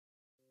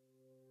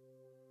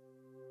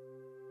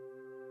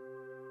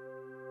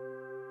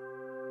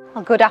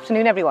Well, good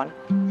afternoon, everyone.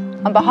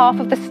 On behalf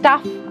of the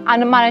staff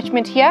and the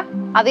management here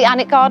at the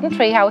Alnwick Garden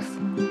Treehouse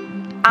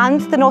and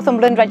the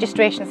Northumberland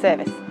Registration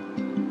Service,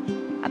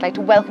 I'd like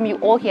to welcome you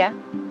all here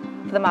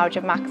for the marriage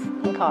of Max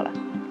and Carla.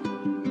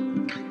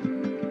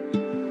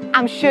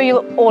 I'm sure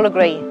you'll all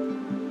agree,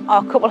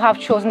 our couple have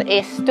chosen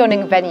a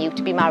stunning venue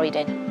to be married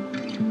in.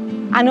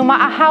 And no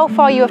matter how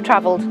far you have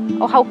travelled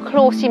or how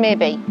close you may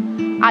be,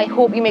 I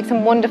hope you make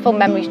some wonderful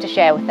memories to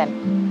share with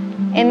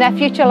them in their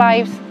future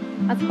lives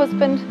as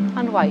husband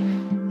and wife.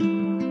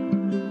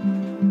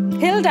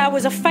 Hilda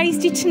was a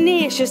feisty,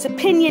 tenacious,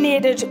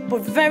 opinionated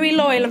but very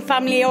loyal and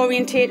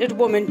family-orientated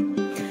woman.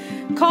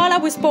 Carla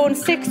was born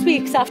 6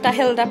 weeks after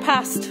Hilda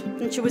passed,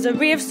 and she was a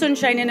ray of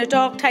sunshine in a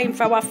dark time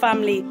for our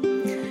family.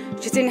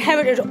 She's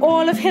inherited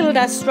all of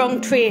Hilda's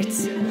strong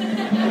traits.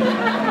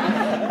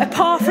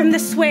 Apart from the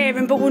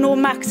swearing, but we know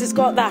Max has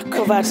got that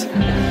covered.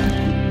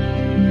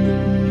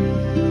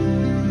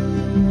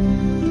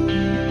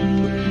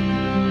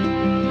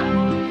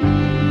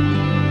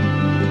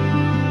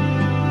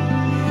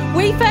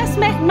 We first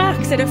met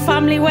Max at a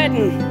family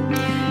wedding,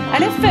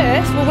 and at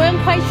first we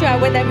weren't quite sure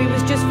whether he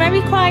was just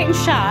very quiet and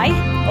shy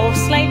or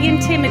slightly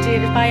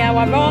intimidated by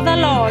our rather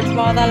large,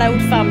 rather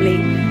loud family.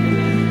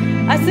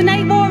 As the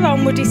night wore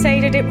on, we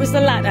decided it was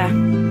the latter.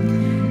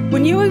 We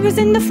knew he was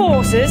in the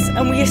forces,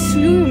 and we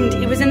assumed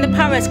he was in the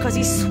Paris because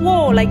he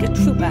swore like a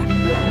trooper.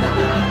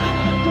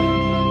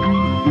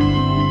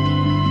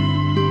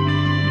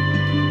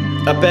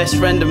 A best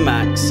friend of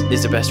Max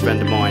is a best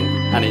friend of mine,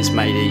 and it's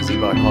made easy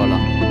by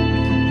Carla.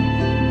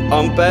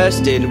 I'm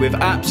bursting with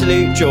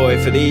absolute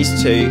joy for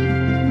these two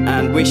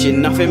and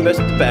wishing nothing but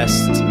the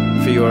best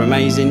for your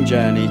amazing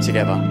journey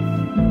together.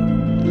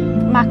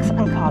 Max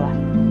and Carla,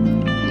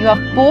 you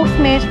have both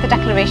made the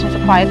declarations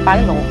required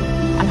by law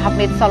and have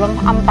made solemn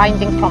and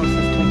binding promises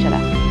to each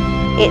other.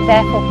 It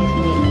therefore gives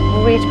me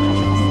great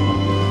pleasure to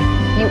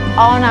say you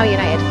are now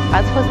united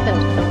as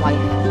husband and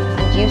wife,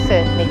 and you,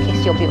 sir, may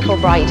kiss your beautiful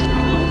bride.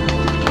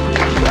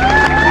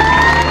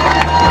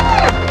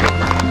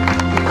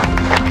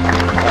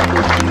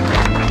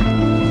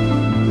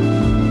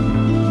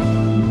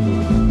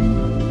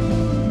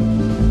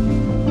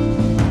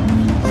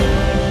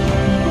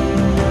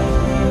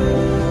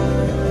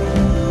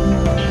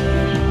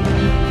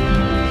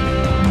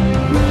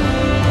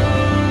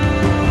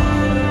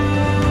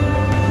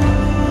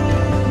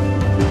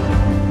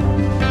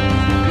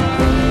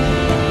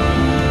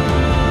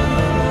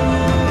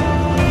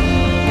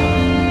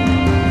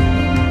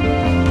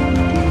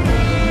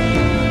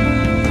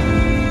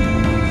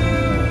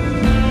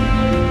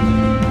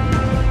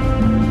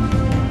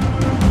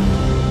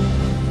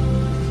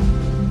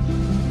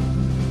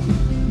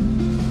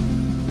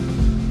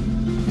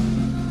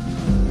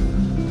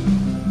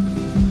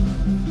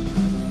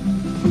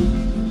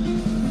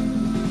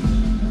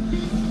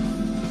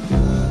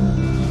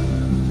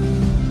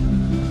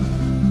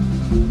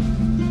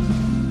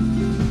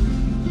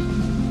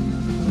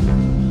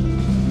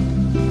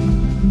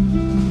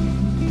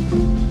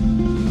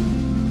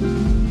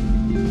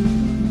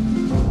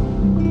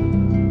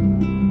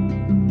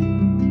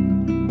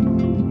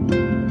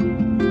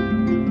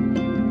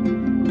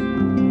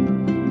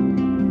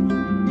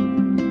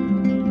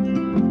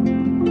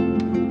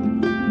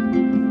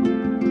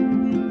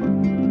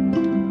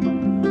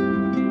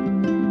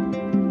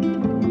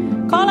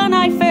 Carla and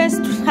I first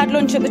had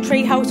lunch at the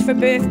Treehouse for a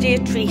birthday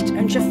treat,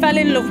 and she fell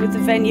in love with the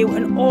venue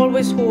and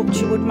always hoped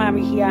she would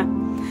marry here.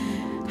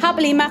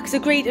 Happily, Max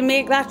agreed to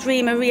make that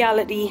dream a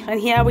reality, and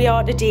here we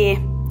are today.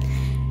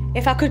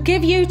 If I could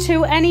give you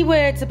two any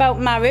words about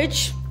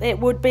marriage, it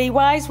would be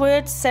wise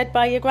words said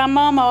by your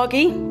grandma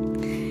Margie.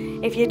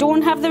 If you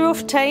don't have the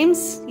rough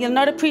times, you'll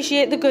not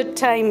appreciate the good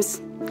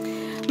times.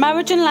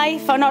 Marriage and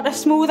life are not a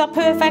smooth or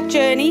perfect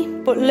journey,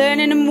 but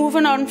learning and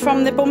moving on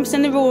from the bumps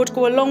in the road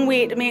go a long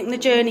way to making the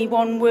journey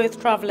one worth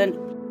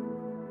travelling.